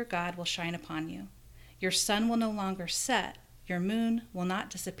splendor of your God will shine upon you. Your sun will no longer set. Your moon will not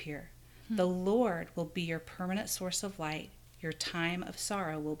disappear. The Lord will be your permanent source of light. Your time of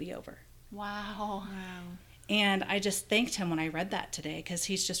sorrow will be over. Wow. And I just thanked him when I read that today, because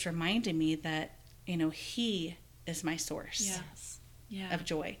he's just reminding me that, he is my source of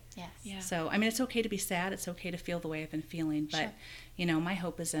joy. Yes. Yeah. So, I mean, it's okay to be sad. It's okay to feel the way I've been feeling. But, my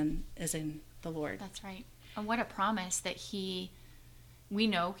hope is in the Lord. That's right. And what a promise that we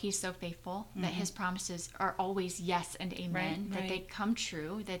know he's so faithful, that his promises are always yes and amen, that they come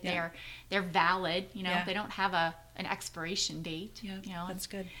true, that they're valid, they don't have an expiration date. That's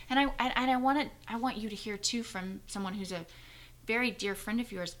good. And I want you to hear too from someone who's a very dear friend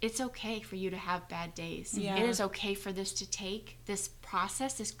of yours. It's okay for you to have bad days. It is okay for this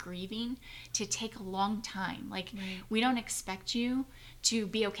process, this grieving, to take a long time. We don't expect you to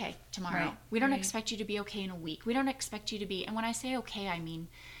be okay tomorrow. We don't expect you to be okay in a week. We don't expect you to be, and when I say okay, I mean,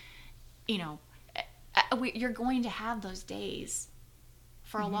 you're going to have those days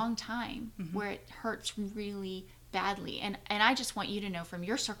for a long time where it hurts really badly. And I just want you to know from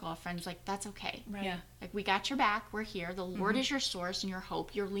your circle of friends, that's okay. Right. Yeah. We got your back. We're here. The Lord is your source and your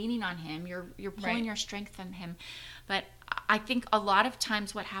hope. You're leaning on him. You're pulling your strength from him. But I think a lot of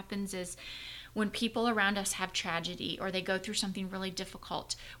times what happens is when people around us have tragedy or they go through something really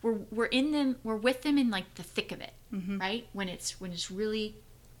difficult, we're with them in the thick of it, right? When the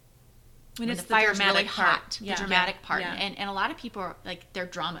fire's really hot, the dramatic part. Yeah. And a lot of people are they're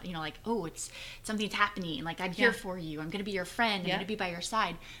drama, something's happening. I'm here for you. I'm going to be your friend. I'm going to be by your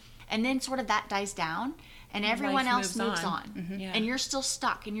side. And then sort of that dies down and everyone else moves on. And you're still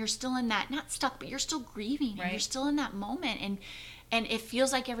stuck and you're still in that, not stuck, but you're still grieving and you're still in that moment. And it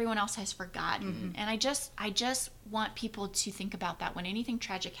feels like everyone else has forgotten. And I just want people to think about that when anything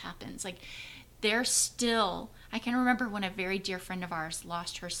tragic happens. They're still, I can remember when a very dear friend of ours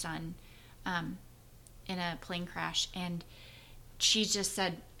lost her son in a plane crash, and she just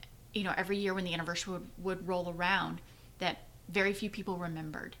said, every year when the anniversary would roll around, that very few people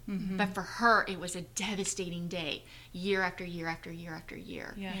remembered. But for her, it was a devastating day, year after year after year after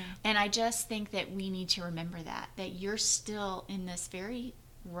year. Yeah. And I just think that we need to remember that you're still in this very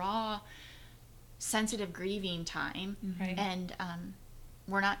raw, sensitive grieving time. And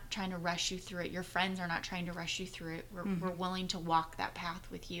we're not trying to rush you through it. Your friends are not trying to rush you through it. We're willing to walk that path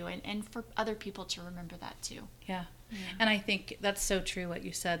with you, and for other people to remember that too. Yeah. And I think that's so true what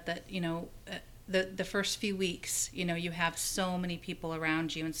you said, that the first few weeks, you have so many people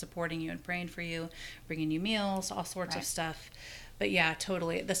around you and supporting you and praying for you, bringing you meals, all sorts of stuff. But yeah,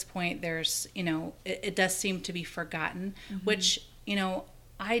 totally. At this point, there's, it does seem to be forgotten, which,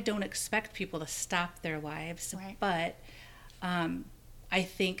 I don't expect people to stop their lives, but I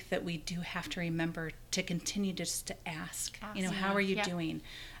think that we do have to remember to continue just to ask, how are you doing?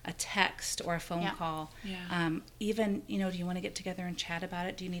 A text or a phone call. Yeah. Even, do you want to get together and chat about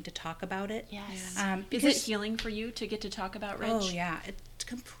it? Do you need to talk about it? Yes. Is it healing for you to get to talk about Rich? Oh, yeah.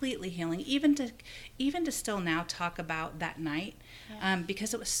 completely healing, even to still now talk about that night,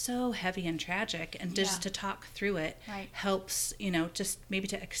 because it was so heavy and tragic, and just to talk through it helps, just maybe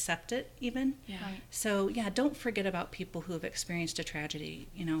to accept it even. So don't forget about people who have experienced a tragedy.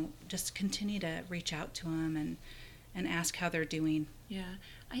 Just continue to reach out to them and ask how they're doing.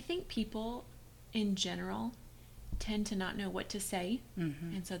 I think people in general tend to not know what to say,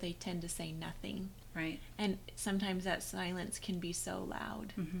 and so they tend to say nothing. Right. And sometimes that silence can be so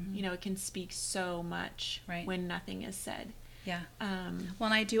loud. It can speak so much when nothing is said. Yeah.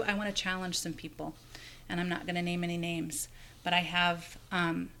 Well, and I want to challenge some people, and I'm not going to name any names, but I have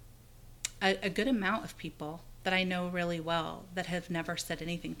a good amount of people that I know really well that have never said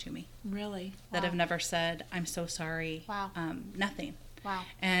anything to me. Really? That have never said, I'm so sorry. Wow. Nothing. Wow.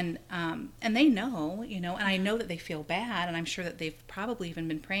 And they know, and I know that they feel bad, and I'm sure that they've probably even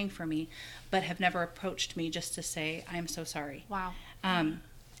been praying for me, but have never approached me just to say, I'm so sorry. Wow.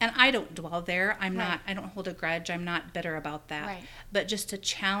 And I don't dwell there. I don't hold a grudge. I'm not bitter about that. Right. But just to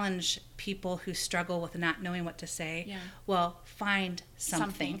challenge people who struggle with not knowing what to say, well, find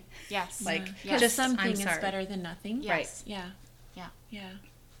something. Yes. Just something is better than nothing. Yes. Right. Yeah.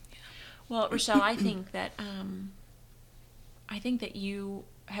 Well, Richell, I think that you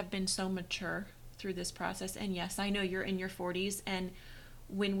have been so mature through this process. And yes, I know you're in your 40s, and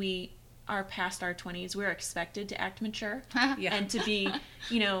when we are past our 20s, we're expected to act mature and to be,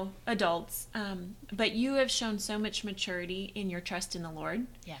 adults. But you have shown so much maturity in your trust in the Lord.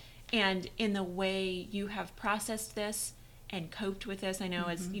 Yeah. And in the way you have processed this and coped with this. I know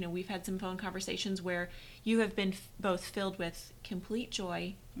as, we've had some phone conversations where you have been both filled with complete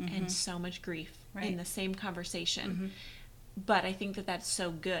joy and so much grief in the same conversation. But I think that that's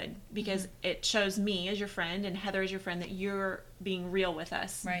so good because it shows me as your friend and Heather as your friend that you're being real with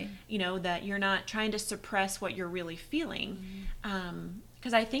us. Right. That you're not trying to suppress what you're really feeling.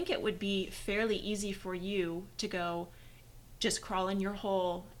 Because I think it would be fairly easy for you to go just crawl in your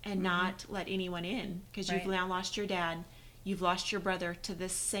hole and not let anyone in because you've now lost your dad. You've lost your brother to the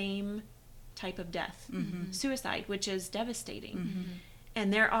same type of death, suicide, which is devastating.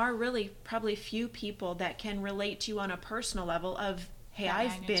 And there are really probably few people that can relate to you on a personal level of, hey,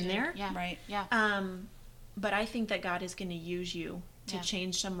 I've been there. Yeah. Right. Yeah. But I think that God is going to use you to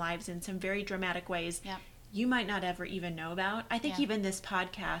change some lives in some very dramatic ways you might not ever even know about. I think even this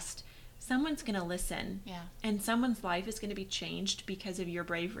podcast, someone's going to listen. Yeah. And someone's life is going to be changed because of your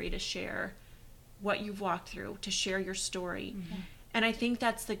bravery to share what you've walked through, to share your story. And I think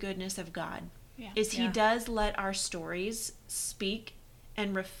that's the goodness of God, is He does let our stories speak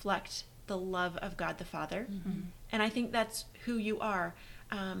and reflect the love of God the Father. And I think that's who you are.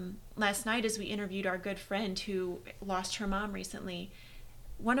 Last night as we interviewed our good friend who lost her mom recently,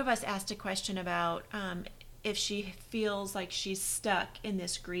 one of us asked a question about if she feels like she's stuck in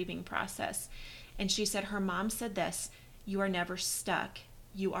this grieving process. And she said her mom said this, you are never stuck,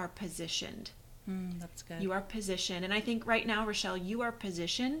 you are positioned. That's good. You are positioned. And I think right now, Richell, you are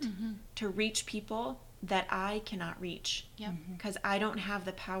positioned to reach people that I cannot reach. Because I don't have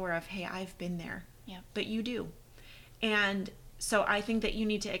the power of, hey, I've been there. But you do. And so I think that you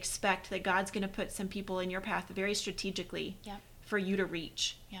need to expect that God's going to put some people in your path very strategically for you to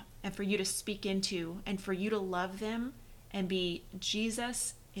reach and for you to speak into and for you to love them and be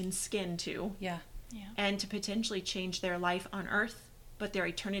Jesus in skin too. And to potentially change their life on earth, but their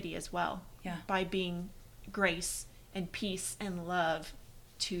eternity as well. By being grace and peace and love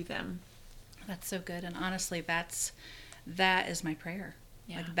to them. That's so good. And honestly, that is my prayer.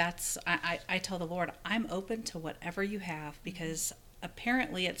 I tell the Lord, I'm open to whatever you have because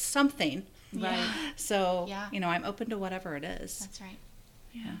apparently it's something. Right. So, I'm open to whatever it is. That's right.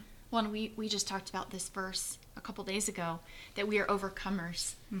 Well, and we just talked about this verse a couple days ago, that we are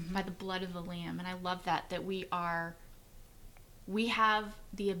overcomers by the blood of the Lamb. And I love that we have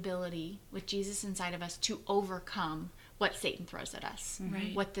the ability with Jesus inside of us to overcome what Satan throws at us,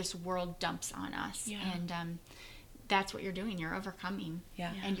 what this world dumps on us. And that's what you're doing. You're overcoming.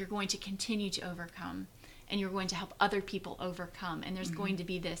 And you're going to continue to overcome. And you're going to help other people overcome. And there's going to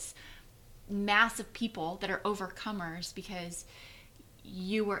be this mass of people that are overcomers because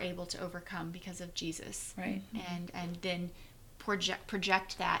you were able to overcome because of Jesus. Right. And then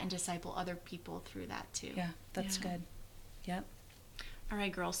project that and disciple other people through that too. That's good. Yep. All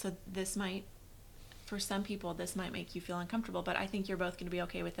right, girls. So this might, for some people, this might make you feel uncomfortable, but I think you're both going to be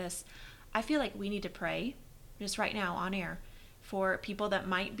okay with this. I feel like we need to pray just right now on air for people that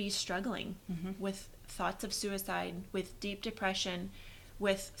might be struggling with thoughts of suicide, with deep depression,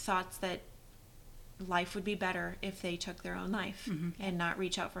 with thoughts that life would be better if they took their own life and not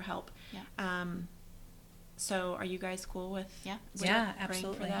reach out for help. So are you guys cool with Yeah,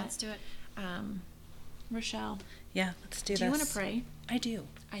 absolutely. For that? Let's do it. Richell. Yeah, let's do this. Do you want to pray? I do.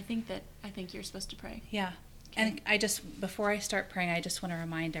 I think you're supposed to pray. Yeah. Okay. And before I start praying, I just want to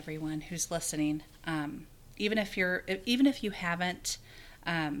remind everyone who's listening, even if you haven't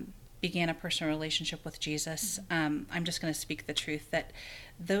began a personal relationship with Jesus, I'm just going to speak the truth that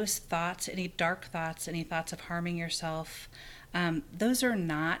those thoughts, any dark thoughts, any thoughts of harming yourself, those are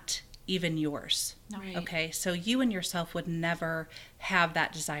not even yours. Right. Okay, so you and yourself would never have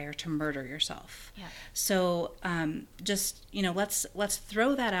that desire to murder yourself. Yeah. So just let's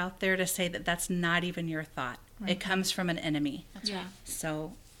throw that out there to say that that's not even your thought. Right. It comes from an enemy. That's right.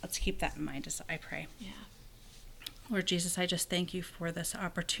 So let's keep that in mind as I pray. Yeah. Lord Jesus, I just thank you for this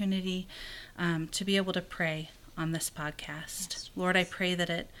opportunity to be able to pray on this podcast. Yes. Lord, I pray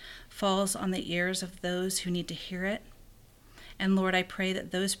that it falls on the ears of those who need to hear it. And Lord, I pray that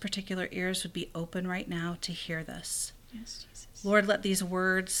those particular ears would be open right now to hear this. Yes, Jesus. Lord, let these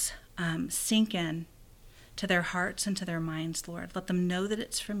words sink in to their hearts and to their minds, Lord. Let them know that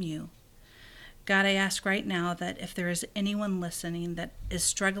it's from you. God, I ask right now that if there is anyone listening that is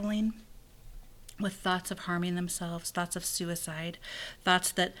struggling with thoughts of harming themselves, thoughts of suicide,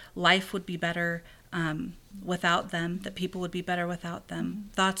 thoughts that life would be better without them, that people would be better without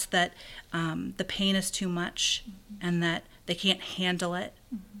them, thoughts that the pain is too much and that they can't handle it.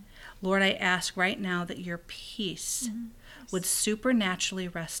 Lord, I ask right now that your peace would supernaturally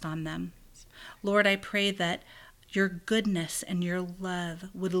rest on them. Lord, I pray that your goodness and your love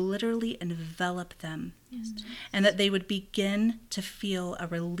would literally envelop them, and that they would begin to feel a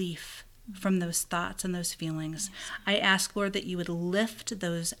relief from those thoughts and those feelings. I ask, Lord, that you would lift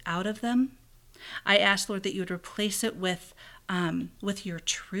those out of them. I ask, Lord, that you would replace it with your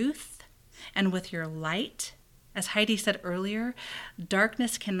truth and with your light. As Heidi said earlier,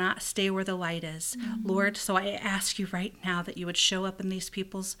 darkness cannot stay where the light is. Lord, so I ask you right now that you would show up in these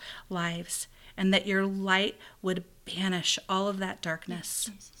people's lives and that your light would banish all of that darkness.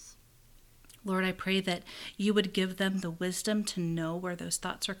 Yes, Lord, I pray that you would give them the wisdom to know where those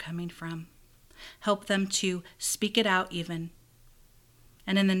thoughts are coming from. Help them to speak it out even.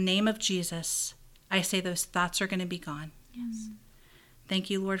 And in the name of Jesus, I say those thoughts are going to be gone. Yes. Thank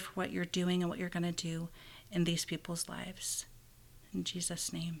you, Lord, for what you're doing and what you're going to do in these people's lives. In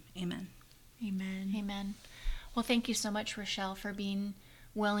Jesus' name, amen. Amen. Amen. Well, thank you so much, Richell, for being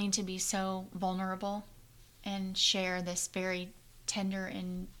willing to be so vulnerable and share this very tender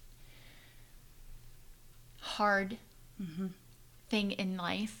and hard thing in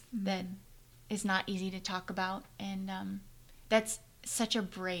life that is not easy to talk about. And that's such a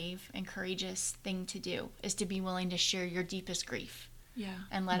brave and courageous thing to do, is to be willing to share your deepest grief. Yeah.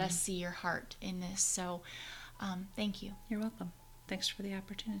 And let us see your heart in this. So thank you. You're welcome. Thanks for the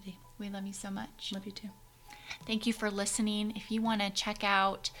opportunity. We love you so much. Love you too. Thank you for listening. If you want to check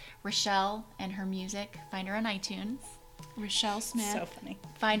out Richell and her music, find her on iTunes. Richell Smith. So funny.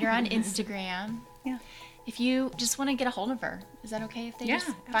 Find her on Instagram. Yeah. If you just want to get a hold of her, is that okay if they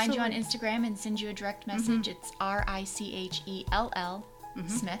just find you on Instagram and send you a direct message? It's Richell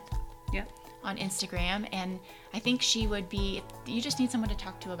Smith. Yeah. On Instagram, and I think she would be, you just need someone to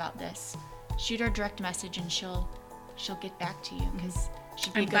talk to about this. Shoot her a direct message and she'll get back to you, because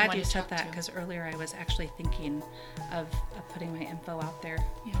she'd be I'm a good glad one you to said talk that, to. because earlier I was actually thinking of putting my info out there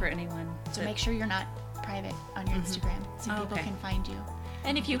for anyone. So make sure you're not private on your Instagram so people can find you.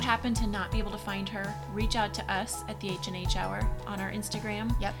 And if you happen to not be able to find her, reach out to us at the H&H Hour on our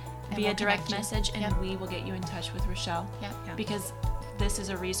Instagram. Yep. And Via we'll direct connect you. message, and we will get you in touch with Richell. Yep. Yeah. Because this is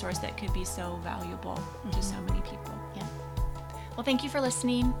a resource that could be so valuable to so many people. Yeah. Well, thank you for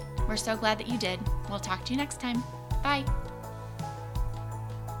listening. We're so glad that you did. We'll talk to you next time. Bye.